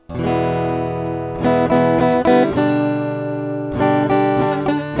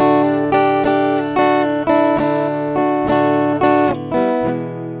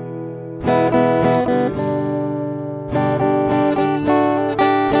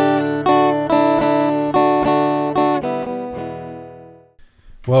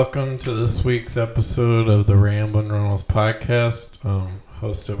Welcome to this week's episode of the Ramblin' Reynolds podcast,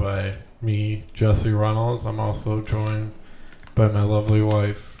 hosted by me, Jesse Reynolds. I'm also joined by my lovely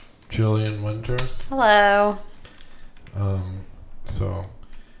wife, Jillian Winters. Hello.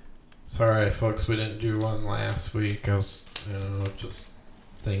 Sorry, folks, we didn't do one last week. I was, just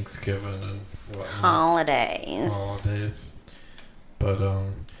Thanksgiving and whatnot. Holidays. But,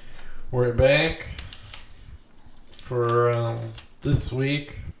 we're back for, this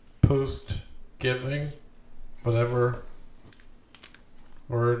week, post-giving, whatever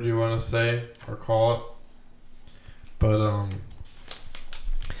word you want to say or call it. But,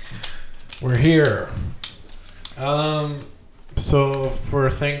 we're here. So for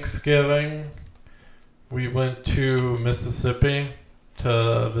Thanksgiving, we went to Mississippi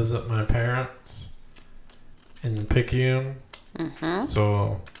to visit my parents in Picayune. Mm-hmm.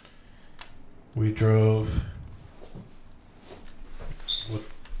 So we drove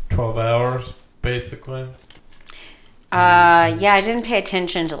 12 hours, basically. Yeah, I didn't pay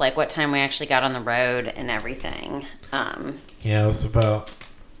attention to what time we actually got on the road and everything. Yeah, it was about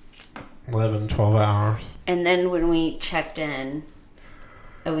 11, 12 hours. And then when we checked in,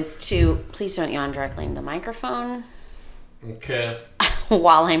 it was please don't yawn directly into the microphone. Okay.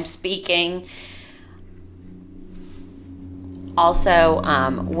 While I'm speaking. Also,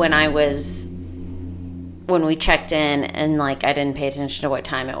 when we checked in and I didn't pay attention to what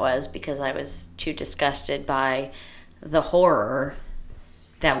time it was because I was too disgusted by the horror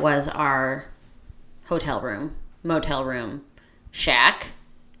that was our motel room, shack,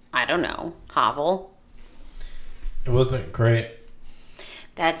 I don't know, hovel. It wasn't great.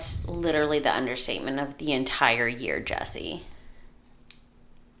 That's literally the understatement of the entire year, Jesse.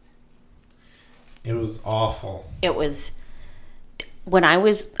 It was awful. It was...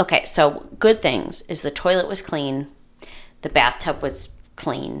 so good things is the toilet was clean, the bathtub was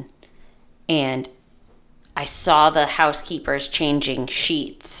clean, and I saw the housekeepers changing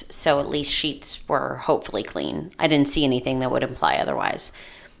sheets, so at least sheets were hopefully clean. I didn't see anything that would imply otherwise.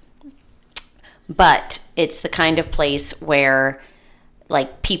 But it's the kind of place where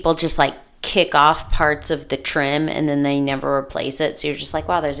people just kick off parts of the trim and then they never replace it. So you're just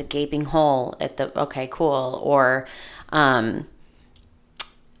wow, there's a gaping hole at okay, cool. Or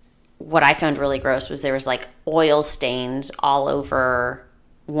what I found really gross was there was oil stains all over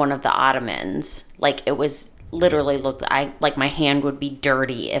one of the ottomans. It was literally my hand would be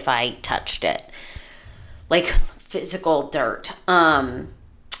dirty if I touched it. Physical dirt.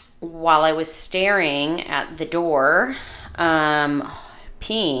 While I was staring at the door,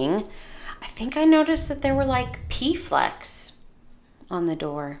 peeing, I think I noticed that there were pee flecks on the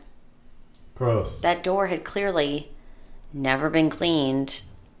door. Gross. That door had clearly never been cleaned,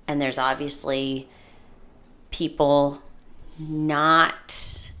 and there's obviously people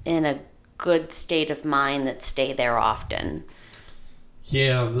not in a good state of mind that stay there often.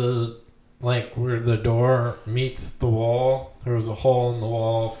 Yeah, where the door meets the wall, there was a hole in the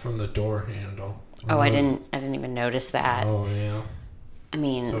wall from the door handle. I didn't even notice that. Oh, yeah. I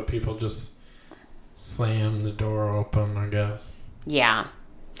mean... So people just slam the door open, I guess. Yeah.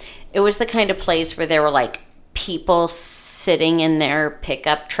 It was the kind of place where there were, people sitting in their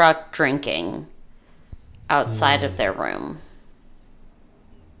pickup truck drinking outside of their room.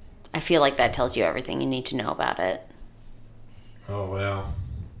 I feel like that tells you everything you need to know about it. Oh, wow.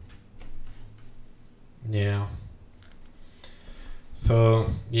 Yeah. So,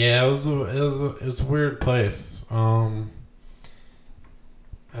 yeah, it was a weird place. I don't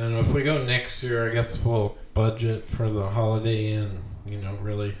know, if we go next year, I guess we'll budget for the Holiday Inn,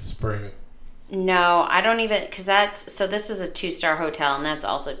 really spring. No, I don't even, because this was a 2-star hotel, and that's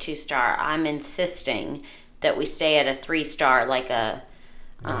also 2-star. I'm insisting that we stay at a 3-star, I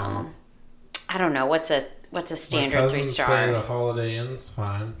don't know, what's a standard 3-star? Say the Holiday Inn's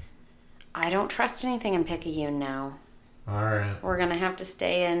fine. I don't trust anything in Picayune now. All right. We're going to have to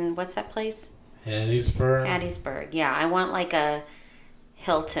stay in, what's that place? Hattiesburg, yeah. I want a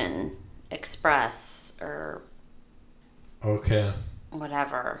Hilton Express or... Okay.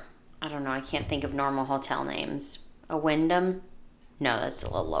 Whatever. I don't know. I can't think of normal hotel names. A Wyndham? No, that's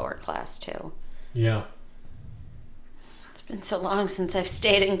a little lower class too. Yeah. It's been so long since I've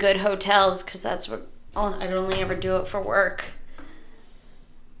stayed in good hotels because that's what... I'd only ever do it for work.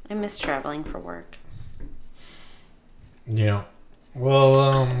 I miss traveling for work. Yeah.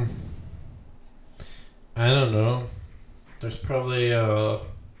 Well, I don't know. There's probably,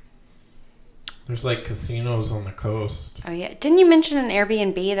 there's casinos on the coast. Oh, yeah. Didn't you mention an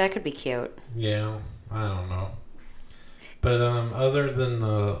Airbnb? That could be cute. Yeah. I don't know. But, other than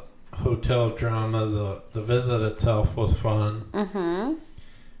the hotel drama, the visit itself was fun. Mm-hmm.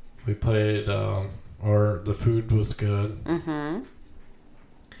 We played, or the food was good. Mm-hmm.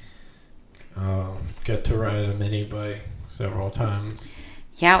 Got to ride a mini bike several times.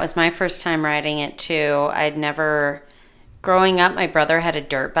 Yeah, it was my first time riding it too. I'd never, growing up, my brother had a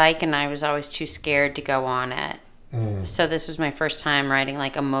dirt bike and I was always too scared to go on it. So this was my first time riding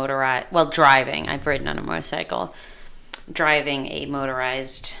like a motorized, well, driving. I've ridden on a motorcycle. Driving a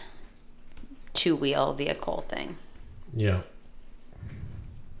motorized two-wheel vehicle thing. Yeah.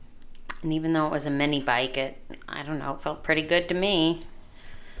 And even though it was a mini bike, I don't know, it felt pretty good to me.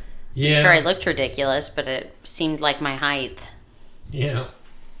 Yeah. I'm sure I looked ridiculous, but it seemed like my height. Yeah.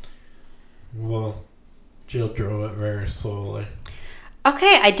 Well, Jill drove it very slowly.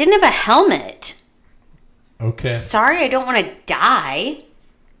 Okay, I didn't have a helmet. Okay. Sorry, I don't want to die.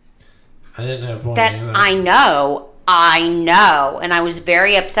 I didn't have one That either. I know. And I was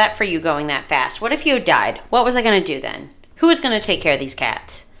very upset for you going that fast. What if you had died? What was I going to do then? Who was going to take care of these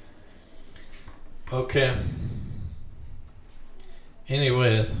cats? Okay.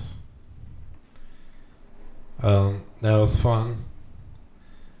 Anyways. That was fun.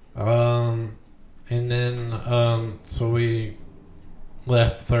 And then, so we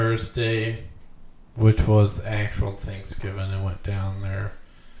left Thursday, which was actual Thanksgiving, and went down there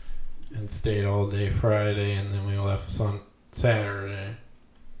and stayed all day Friday, and then we left Saturday.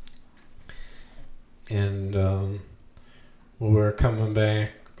 And when we were coming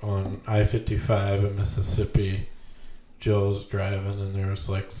back on I-55 in Mississippi, Joe was driving, and there was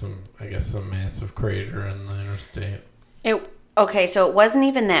like some massive crater in the interstate. Okay, so it wasn't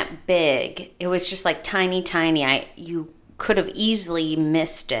even that big. It was just like tiny. You could have easily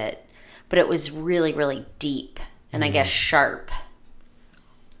missed it, but it was really, really deep and I guess sharp.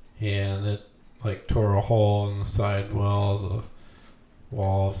 Yeah, and it like tore a hole in the sidewall, the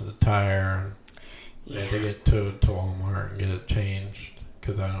wall of the tire. And I had to get towed to Walmart and get it changed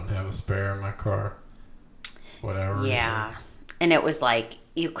because I don't have a spare in my car. Whatever. Yeah, and it was like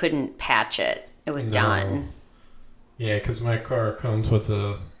you couldn't patch it. It was done. Yeah, because my car comes with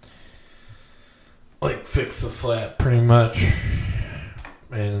a fix the flat pretty much,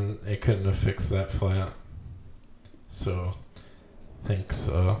 and it couldn't have fixed that flat. So, thanks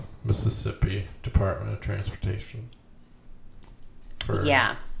Mississippi Department of Transportation for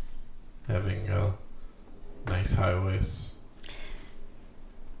having nice highways.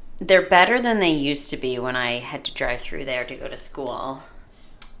 They're better than they used to be when I had to drive through there to go to school.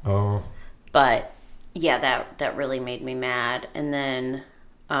 Oh. But yeah, that really made me mad. And then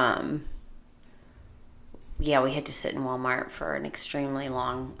we had to sit in Walmart for an extremely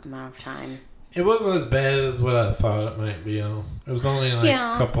long amount of time. It wasn't as bad as what I thought it might be. It was only like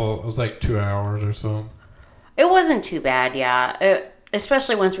it was like 2 hours or so. It wasn't too bad, yeah.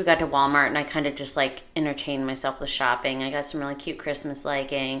 Especially once we got to Walmart and I kind of just like entertained myself with shopping. I got some really cute Christmas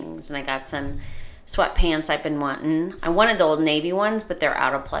leggings and I got some sweatpants I've been wanting. I wanted the Old Navy ones, but they're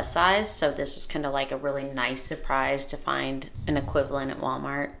out of plus size. So this was kind of like a really nice surprise to find an equivalent at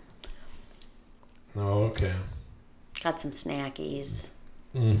Walmart. Oh, okay. Got some snackies.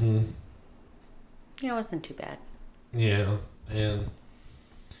 Mm-hmm. Yeah, it wasn't too bad. Yeah, and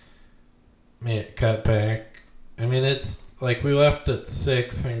man, it got back. I mean, it's like we left at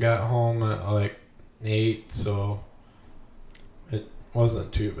 6 and got home at like 8, so it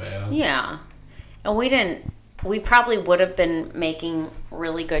wasn't too bad. Yeah. And we probably would have been making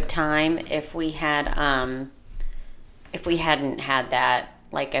really good time if we hadn't had that.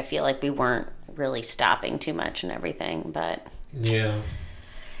 Like, I feel like we weren't really stopping too much and everything, but yeah,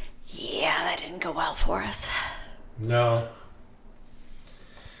 that didn't go well for us. No.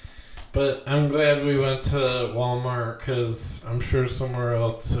 But I'm glad we went to Walmart because I'm sure somewhere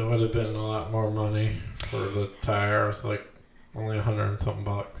else it would have been a lot more money for the tire. It's like only $100 and something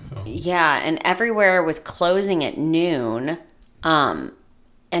bucks. So. Yeah, and everywhere was closing at noon. And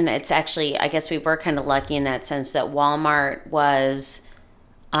it's actually, I guess we were kind of lucky in that sense that Walmart was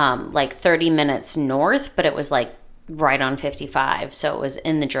like 30 minutes north, but it was like right on 55. So it was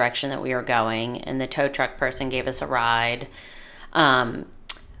in the direction that we were going. And the tow truck person gave us a ride.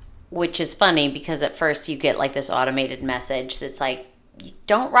 Which is funny because at first you get like this automated message that's like,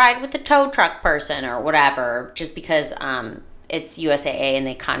 don't ride with the tow truck person or whatever, just because it's USAA and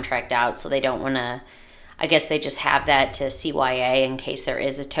they contract out, so they don't want to, I guess they just have that to CYA in case there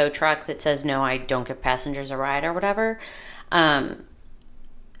is a tow truck that says, no, I don't give passengers a ride or whatever.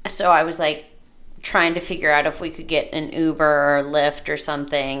 So I was like trying to figure out if we could get an Uber or Lyft or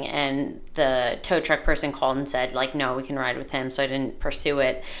something, and the tow truck person called and said like, no, we can ride with him, so I didn't pursue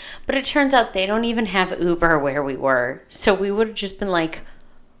it. But it turns out they don't even have Uber where we were, so we would have just been like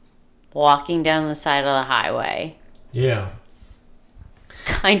walking down the side of the highway. Yeah.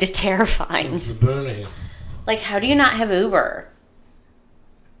 kind of terrifying. It's the boonies. Like, how do you not have Uber?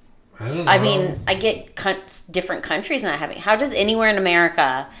 I don't know. I mean, I get different countries not having. How does anywhere in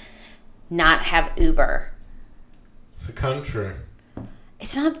America not have Uber? It's a country.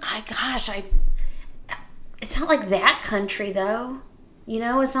 It's not. It's not like that country though. You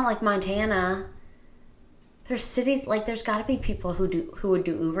know, it's not like Montana. There's cities like there's got to be people who would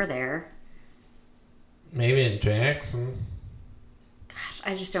do Uber there. Maybe in Jackson. Gosh,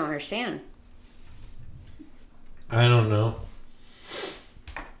 I just don't understand. I don't know.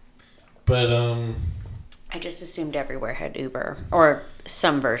 But I just assumed everywhere had Uber or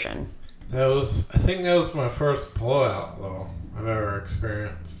some version. I think that was my first blowout though I've ever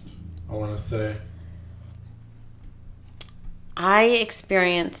experienced. I want to say. I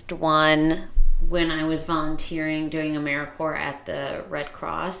experienced one when I was volunteering doing AmeriCorps at the Red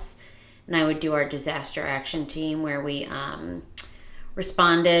Cross, and I would do our disaster action team where we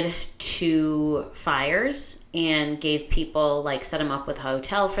responded to fires and gave people, like, set them up with a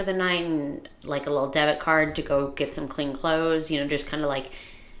hotel for the night and like a little debit card to go get some clean clothes, you know, just kind of like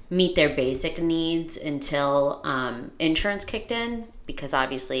meet their basic needs until insurance kicked in, because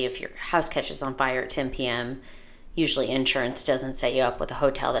obviously if your house catches on fire at 10 p.m., usually insurance doesn't set you up with a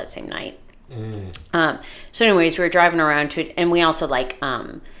hotel that same night. So anyways, we were driving around to it, and we also like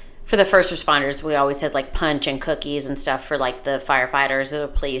for the first responders, we always had like punch and cookies and stuff for like the firefighters or the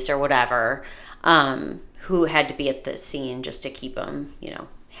police or whatever, who had to be at the scene just to keep them, you know,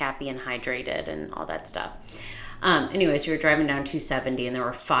 happy and hydrated and all that stuff. Anyways, we were driving down 270 and there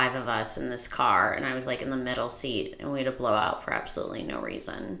were 5 of us in this car, and I was like in the middle seat, and we had to blow out for absolutely no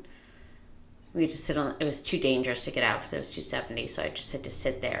reason. We had to sit on, it was too dangerous to get out because it was 270, so I just had to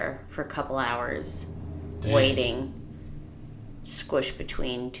sit there for a couple hours. Damn. Waiting, squished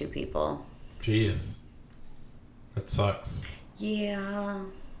between 2 people. Jeez. That sucks. Yeah.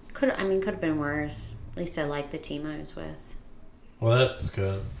 Could have been worse. At least I liked the team I was with. Well, that's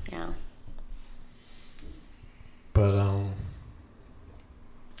good. Yeah. But,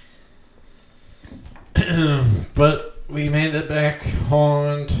 but we made it back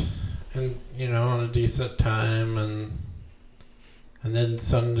home and you know, on a decent time, and then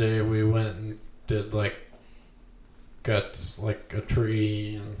Sunday we went and did got like a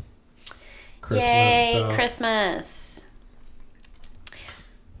tree and Christmas stuff. Christmas.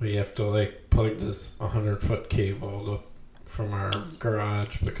 We have to like plug this 100-foot cable from our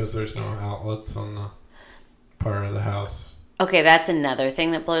garage because there's no outlets on the part of the house. Okay, that's another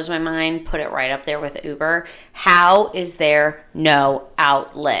thing that blows my mind. Put it right up there with Uber. How is there no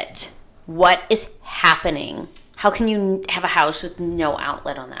outlet? What is happening? How can you have a house with no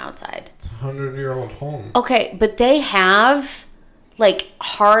outlet on the outside? It's a 100-year-old home. Okay, but they have like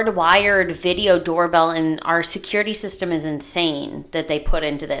hardwired video doorbell, and our security system is insane that they put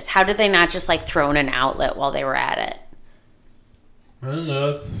into this. How did they not just like throw in an outlet while they were at it? I don't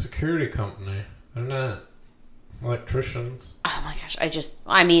know. It's a security company. They're not electricians. Oh my gosh.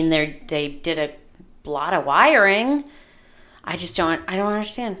 They did a lot of wiring. I don't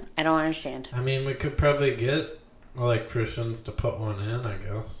understand. I mean, we could probably get electricians to put one in, I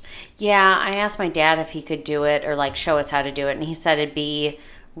guess. Yeah, I asked my dad if he could do it or like show us how to do it, and he said it'd be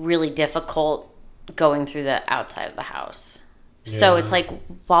really difficult going through the outside of the house. Yeah. So it's like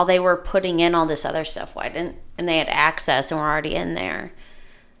while they were putting in all this other stuff, and they had access and we're already in there.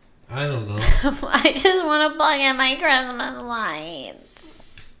 I don't know. I just want to plug in my Christmas lights.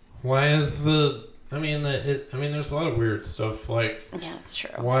 Why is there's a lot of weird stuff. Like, yeah, it's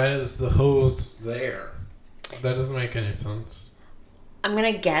true. Why is the hose there? That doesn't make any sense. I'm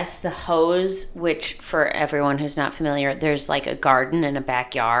going to guess the hose, which for everyone who's not familiar, there's like a garden and a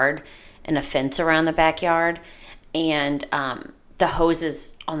backyard and a fence around the backyard. And the hose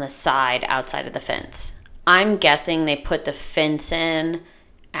is on the side outside of the fence. I'm guessing they put the fence in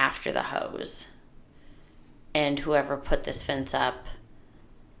after the hose. And whoever put this fence up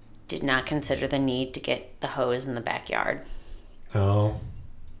did not consider the need to get the hose in the backyard. Oh.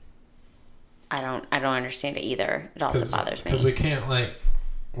 I don't understand it either. It also bothers me. Because we can't like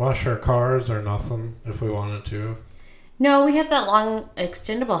wash our cars or nothing if we wanted to. No, we have that long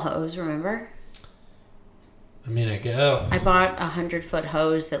extendable hose, remember? I mean, I guess. I bought a 100-foot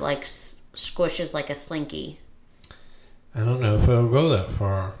hose that like squishes like a slinky. I don't know if it'll go that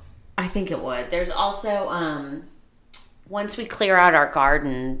far. I think it would. There's also once we clear out our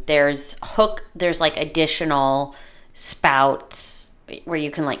garden, there's like additional spouts where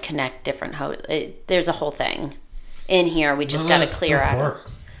you can like connect different hose. There's a whole thing in here. We just got to clear out.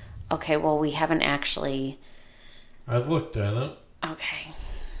 Works. Okay, well we haven't actually. I've looked at it. Okay.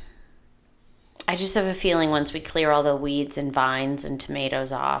 I just have a feeling once we clear all the weeds and vines and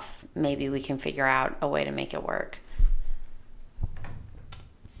tomatoes off, maybe we can figure out a way to make it work.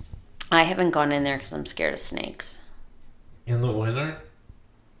 I haven't gone in there because I'm scared of snakes. In the winter?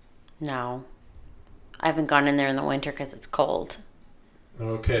 No. I haven't gone in there in the winter because it's cold.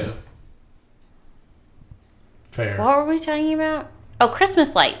 Okay. Fair. What were we talking about? Oh,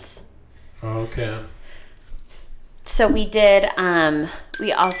 Christmas lights. Okay. So we did,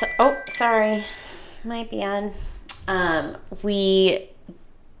 we also, oh, sorry, might be on. We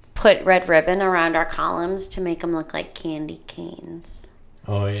put red ribbon around our columns to make them look like candy canes.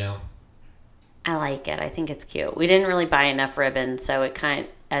 Oh, yeah. I like it. I think it's cute. We didn't really buy enough ribbon, so it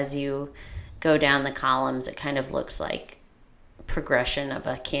as you go down the columns, it kind of looks like progression of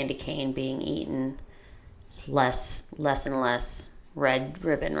a candy cane being eaten. It's less and less red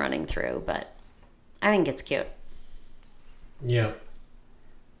ribbon running through, but I think it's cute. Yeah.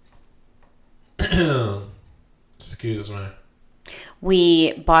 Excuse me.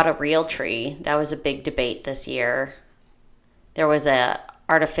 We bought a real tree. That was a big debate this year. There was a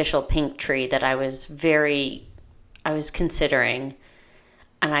artificial pink tree that I was considering,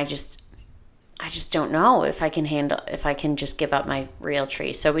 and I just don't know if I can just give up my real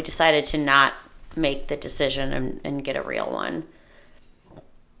tree. So we decided to not make the decision and get a real one.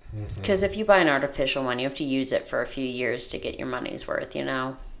 Because if you buy an artificial one, you have to use it for a few years to get your money's worth, you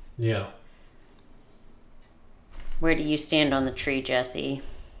know? Yeah. Where do you stand on the tree, Jesse?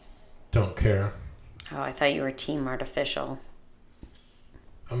 Don't care. Oh, I thought you were team artificial.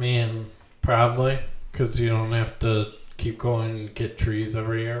 I mean, probably, because you don't have to keep going and get trees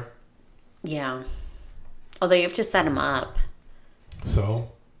every year. Yeah. Although you have to set them up.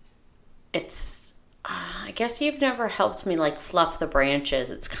 So? It's, I guess you've never helped me, like, fluff the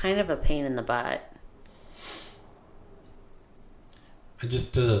branches. It's kind of a pain in the butt. I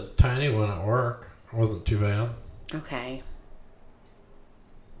just did a tiny one at work. It wasn't too bad. Okay.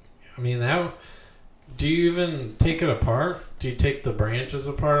 I mean, do you even take it apart? Do you take the branches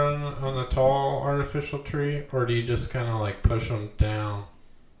apart on a tall artificial tree? Or do you just kind of like push them down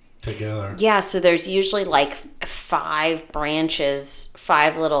together? Yeah, so there's usually like 5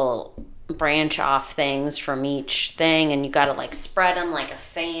 little branch off things from each thing, and you got to like spread them like a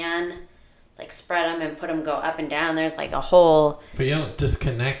fan. Like spread them and put them go up and down. There's like a whole... But you don't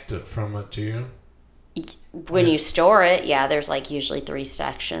disconnect it from it, do you? When you store it, yeah, there's like usually 3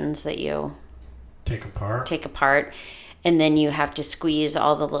 sections that you take apart, and then you have to squeeze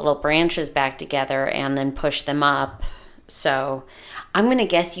all the little branches back together and then push them up. So I'm going to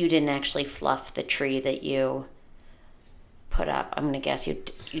guess you didn't actually fluff the tree that you put up. I'm going to guess you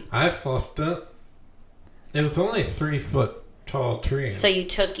I fluffed it. It was only 3 foot tall tree. So you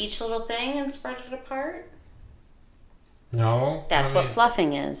took each little thing and spread it apart? No. That's what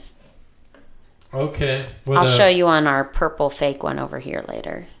fluffing is. Okay. I'll show you on our purple fake one over here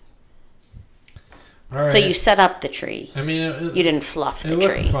later. All right. So you set up the tree. I mean, you didn't fluff the tree.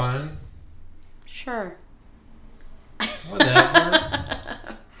 It looks fine. Sure.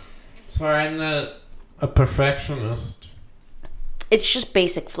 Whatever. Sorry, I'm not a perfectionist. It's just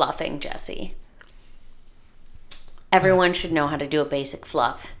basic fluffing, Jesse. Everyone should know how to do a basic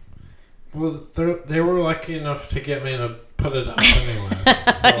fluff. Well, they were lucky enough to get me to put it up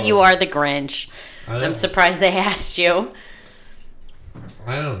anyways. So you are the Grinch. I'm surprised they asked you.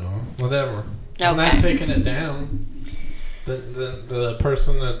 I don't know. Whatever. Okay. I'm not taking it down. The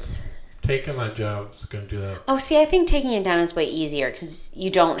person that's taking my job is going to do that. Oh, see, I think taking it down is way easier because you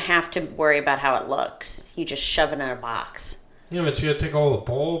don't have to worry about how it looks. You just shove it in a box. Yeah, but you got to take all the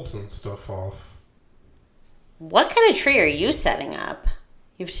bulbs and stuff off. What kind of tree are you setting up?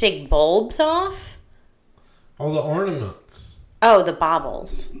 You have to take bulbs off? All the ornaments. Oh, the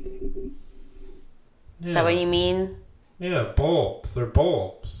baubles. Yeah. Is that what you mean? Yeah, bulbs. They're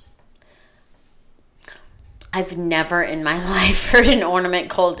bulbs. I've never in my life heard an ornament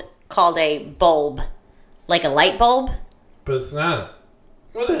called a bulb. Like a light bulb? But it's not.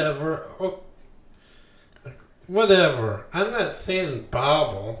 Whatever. Oh, whatever. I'm not saying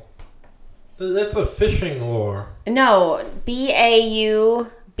bauble. That's a fishing lure. No, Bauble.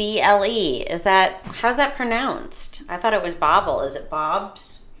 Is that, how's that pronounced? I thought it was bauble. Is it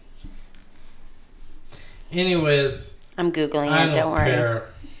bobs? Anyways. I'm Googling it, don't worry. Care.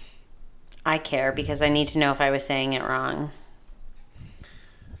 I care because I need to know if I was saying it wrong.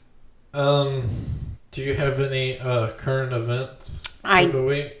 Do you have any current events for the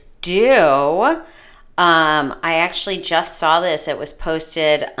week? Do. I actually just saw this. It was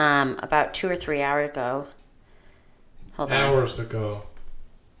posted about 2 or 3 hours ago. Hold on. Hours ago.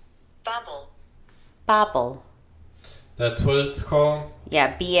 Bauble. That's what it's called?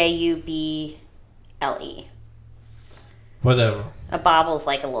 Yeah, Bauble. Whatever. A bauble's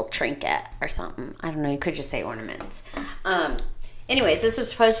like a little trinket or something. I don't know. You could just say ornaments. Anyways, this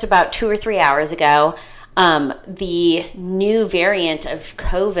was posted about 2 or 3 hours ago. The new variant of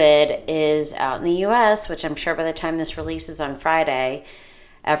COVID is out in the U.S., which I'm sure by the time this releases on Friday,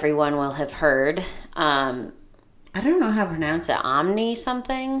 everyone will have heard. I don't know how to pronounce it. Omni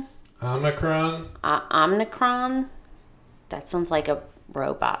something? Omicron? Omnicron? That sounds like a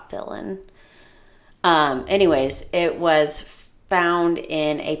robot villain. Anyways, it was found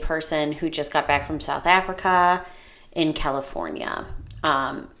in a person who just got back from South Africa in California.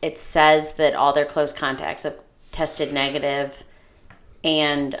 It says that all their close contacts have tested negative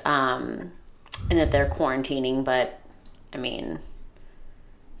and that they're quarantining, but I mean,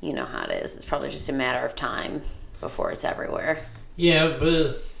 you know how it is. It's probably just a matter of time before it's everywhere. Yeah,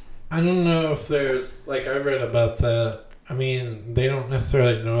 but I don't know if there's, like, I read about that. I mean, they don't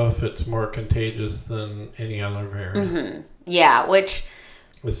necessarily know if it's more contagious than any other variant. Mm-hmm. Yeah, which...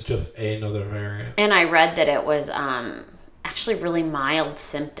 It's just another variant. And I read that it was actually really mild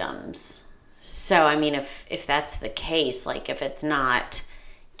symptoms. So, I mean, if that's the case, like, if it's not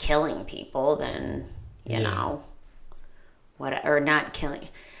killing people, then, you know, what, or not killing...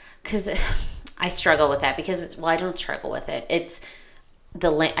 Because I struggle with that because it's... Well, I don't struggle with it. It's...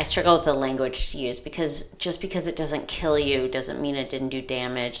 I struggle with the language to use because just because it doesn't kill you doesn't mean it didn't do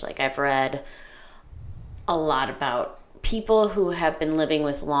damage. Like, I've read a lot about people who have been living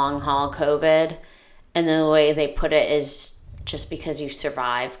with long haul COVID, and the way they put it is just because you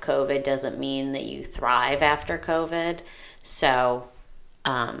survive COVID doesn't mean that you thrive after COVID. So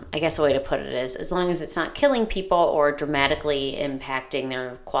I guess the way to put it is, as long as it's not killing people or dramatically impacting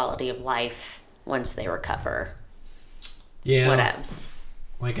their quality of life once they recover. Yeah. Whatevs.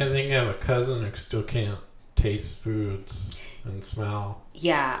 Like, I think I have a cousin who still can't taste foods and smell.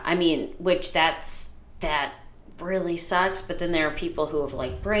 Yeah, I mean, that really sucks. But then there are people who have,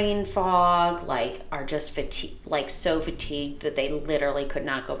 like, brain fog, like, are just so fatigued that they literally could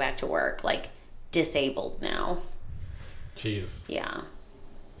not go back to work, like, disabled now. Jeez. Yeah.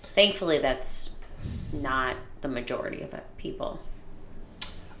 Thankfully, that's not the majority of people.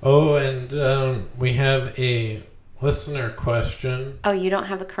 Oh, and we have a listener question. Oh, you don't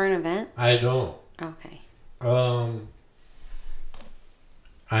have a current event? I don't. Okay. I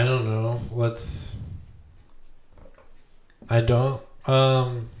don't know. I don't.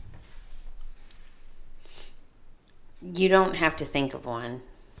 You don't have to think of one.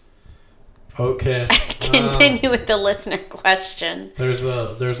 Okay. Continue with the listener question. There's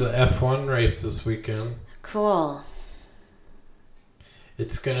a F1 race this weekend. Cool.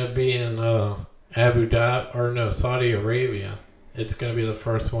 It's gonna be in Saudi Arabia. It's gonna be the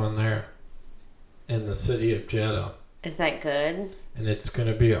first one there in the city of Jeddah. Is that good? And it's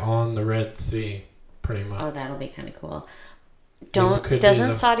gonna be on the Red Sea, pretty much. Oh, that'll be kind of cool.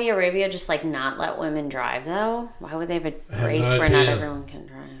 Doesn't Saudi Arabia just, like, not let women drive, though? Why would they have a race where not everyone can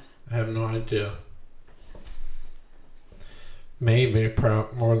drive? I have no idea. Maybe,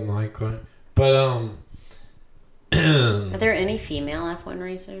 more than likely. But, are there any female F1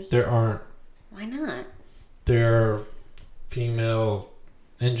 racers? There aren't. Why not? There are female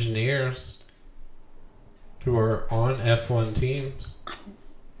engineers who are on F1 teams.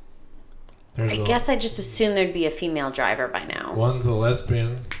 I guess I just assumed there'd be a female driver by now. One's a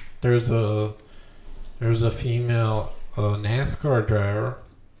lesbian. There's a female NASCAR driver.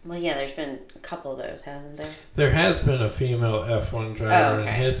 Well, yeah, there's been a couple of those, hasn't there? There has been a female F1 driver in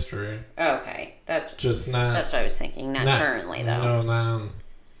history. Okay, that's just not. That's what I was thinking. Not currently, though. No, not.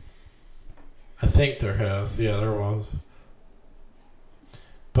 I think there has. Yeah, there was.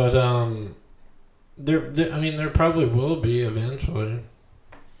 But there probably will be eventually.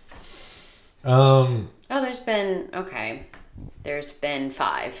 There's been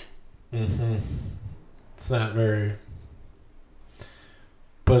 5. Mm-hmm. It's not very.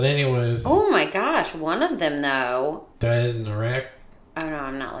 But anyways. Oh my gosh, one of them though died in Iraq. Oh no,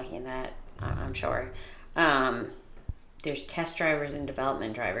 I'm not looking at that. I'm sure. There's test drivers and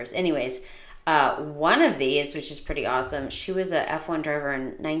development drivers. Anyways, one of these, which is pretty awesome, she was a F1 driver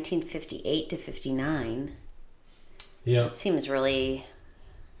in 1958 to 59. Yeah. It seems really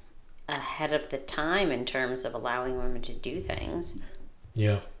ahead of the time in terms of allowing women to do things.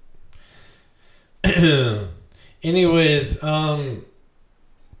 Yeah. Anyways,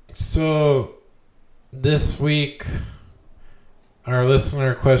 so this week our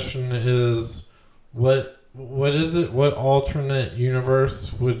listener question is what is it? What alternate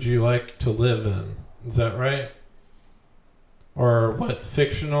universe would you like to live in? Is that right? Or what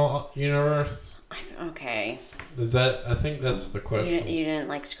fictional universe? Okay. Is that? I think that's the You question. didn't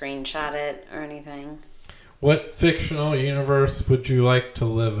like screenshot it or anything? What fictional universe would you like to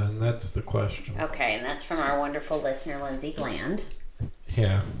live in? That's the question. Okay, and that's from our wonderful listener, Lindsay Bland.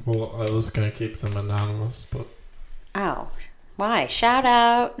 Yeah. Well, I was gonna keep them anonymous, but Oh, why? Shout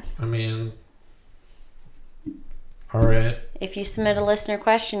out. I mean, all right. If you submit a listener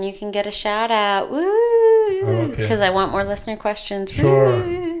question, you can get a shout out. Woo! Oh, okay. Because I want more listener questions. Sure.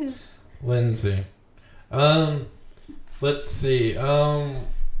 Woo! Lindsay. Let's see. Well,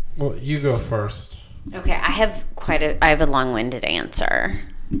 you go first. Okay, I have a long-winded answer.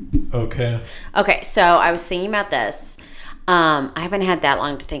 Okay. Okay, so I was thinking about this. I haven't had that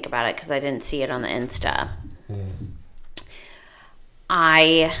long to think about it because I didn't see it on the Insta.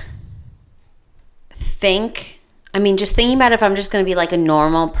 I think, just thinking about if I'm just going to be like a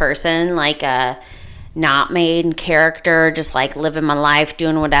normal person, like a not main character, just like living my life,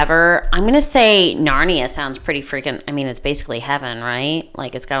 doing whatever, I'm going to say Narnia sounds pretty freaking, it's basically heaven, right?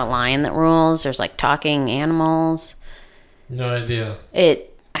 Like it's got a lion that rules. There's like talking animals. No idea.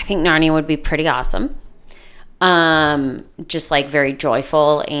 I think Narnia would be pretty awesome. Just like very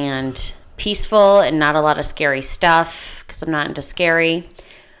joyful and peaceful and not a lot of scary stuff because I'm not into scary.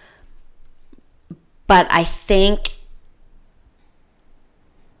 But I think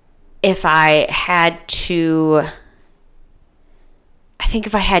if I had to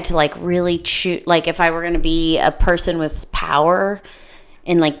like really choose, like if I were going to be a person with power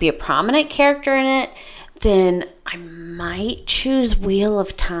and like be a prominent character in it, then I might choose Wheel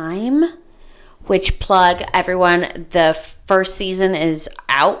of Time, which, plug everyone, the first season is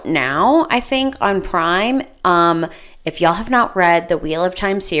out now, I think, on Prime. If y'all have not read the Wheel of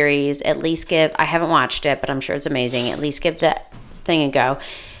Time series, at least I haven't watched it, but I'm sure it's amazing. At least give that thing a go.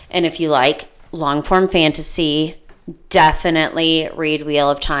 And if you like long form fantasy, definitely read Wheel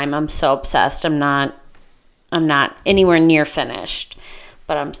of Time. I'm so obsessed. I'm not anywhere near finished,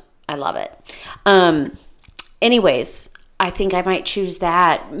 but I love it. Anyways, I think I might choose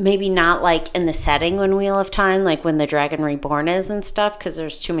that. Maybe not like in the setting when Wheel of Time, like when the Dragon Reborn is and stuff, because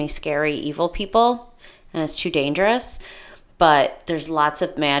there's too many scary evil people and it's too dangerous. But there's lots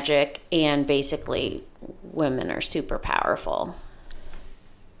of magic and basically women are super powerful.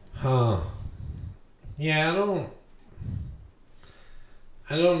 Huh. Yeah, I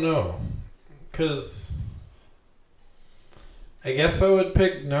don't know. Because I guess I would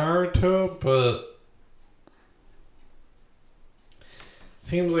pick Naruto, but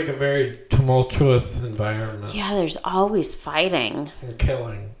seems like a very tumultuous environment. Yeah, there's always fighting. And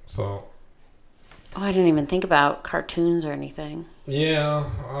killing, so. Oh, I didn't even think about cartoons or anything. Yeah,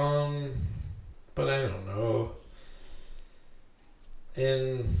 but I don't know.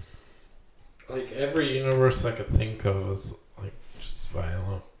 In, like, every universe I could think of is, like, just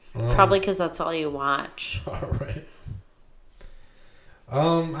violent. Probably because that's all you watch. Alright.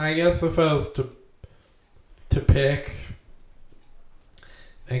 I guess if I was to pick,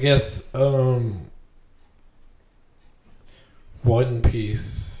 I guess, One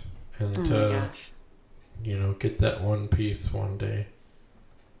Piece, and Oh my gosh. Get that One Piece one day.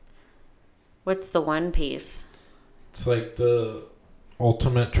 What's the One Piece? It's like the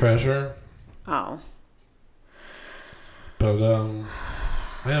ultimate treasure, Oh. but, I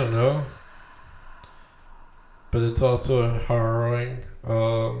don't know. But it's also harrowing,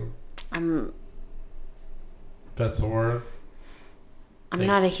 that's the word. I'm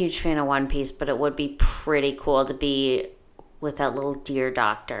not a huge fan of One Piece, but it would be pretty cool to be with that little deer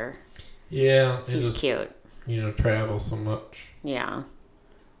doctor. Yeah. He's just, cute. Travel so much. Yeah.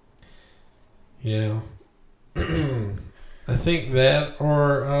 Yeah. I think that,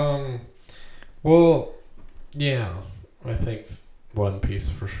 or, well, yeah, I think One Piece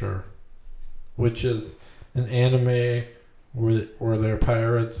for sure. Which is an anime where they're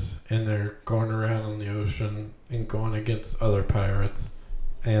pirates and they're going around in the ocean and going against other pirates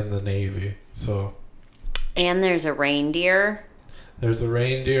and the Navy. So. And there's a reindeer. There's a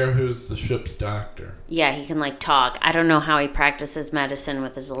reindeer who's the ship's doctor. Yeah, he can like talk. I don't know how he practices medicine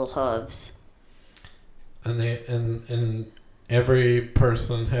with his little hooves. And every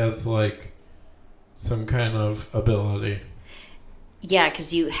person has like some kind of ability. Yeah,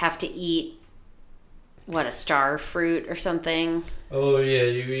 because you have to eat a star fruit or something. Oh yeah,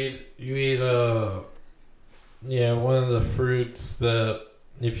 you eat one of the fruits that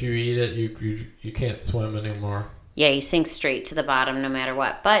if you eat it you can't swim anymore. Yeah, you sink straight to the bottom no matter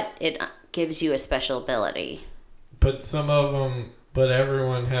what, but it gives you a special ability. But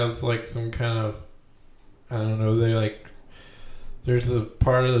everyone has like some kind of, I don't know, there's a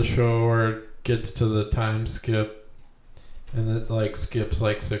part of the show where it gets to the time skip and it like skips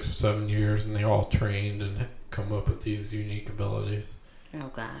like 6 or 7 years and they all trained and come up with these unique abilities.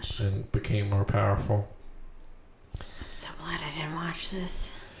 Oh, gosh. And became more powerful. I'm so glad I didn't watch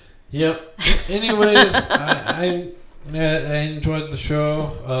this. Yep. Anyways, I enjoyed the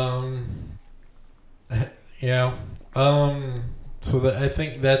show. Yeah. So I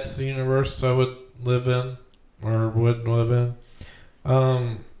think that's the universe I would live in, or would live in.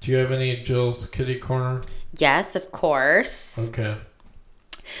 Do you have any Jill's Kitty Corner? Yes, of course. Okay.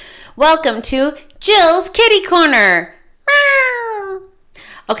 Welcome to Jill's Kitty Corner.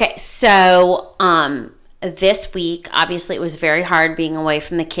 Okay, so this week, obviously, it was very hard being away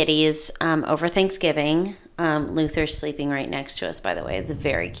from the kitties over Thanksgiving. Luther's sleeping right next to us, by the way. It's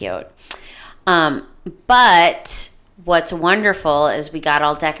very cute. But what's wonderful is we got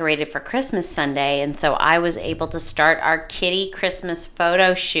all decorated for Christmas Sunday, and so I was able to start our kitty Christmas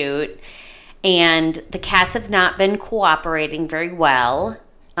photo shoot. And the cats have not been cooperating very well,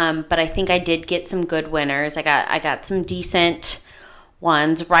 but I think I did get some good winners. I got some decent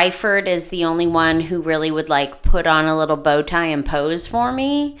ones. Ryford is the only one who really would like put on a little bow tie and pose for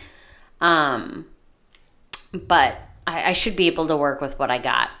me. But I should be able to work with what I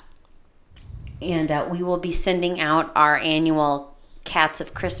got. And we will be sending out our annual Cats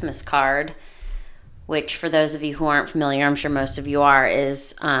of Christmas card, which for those of you who aren't familiar, I'm sure most of you are,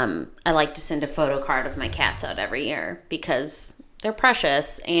 is I like to send a photo card of my cats out every year because they're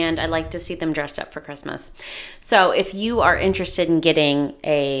precious and I like to see them dressed up for Christmas. So if you are interested in getting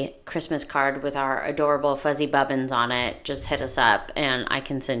a Christmas card with our adorable fuzzy bubbins on it, just hit us up and I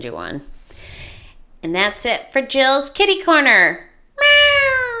can send you one. And that's it for Jill's Kitty Corner.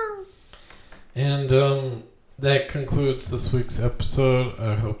 Meow. And that concludes this week's episode.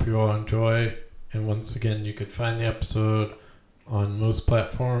 I hope you all enjoy. And once again, you could find the episode on most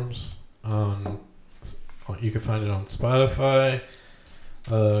platforms. You can find it on Spotify,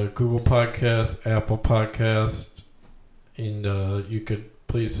 Google Podcast, Apple Podcast, and you could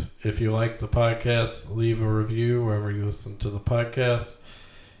please, if you like the podcast, leave a review wherever you listen to the podcast.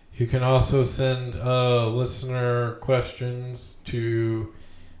 You can also send listener questions to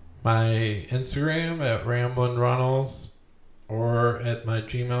my Instagram at RamblinRunnels or at my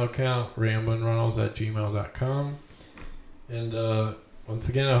Gmail account, ramblinrunnels@gmail.com. And once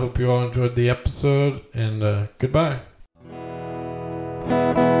again, I hope you all enjoyed the episode, and goodbye.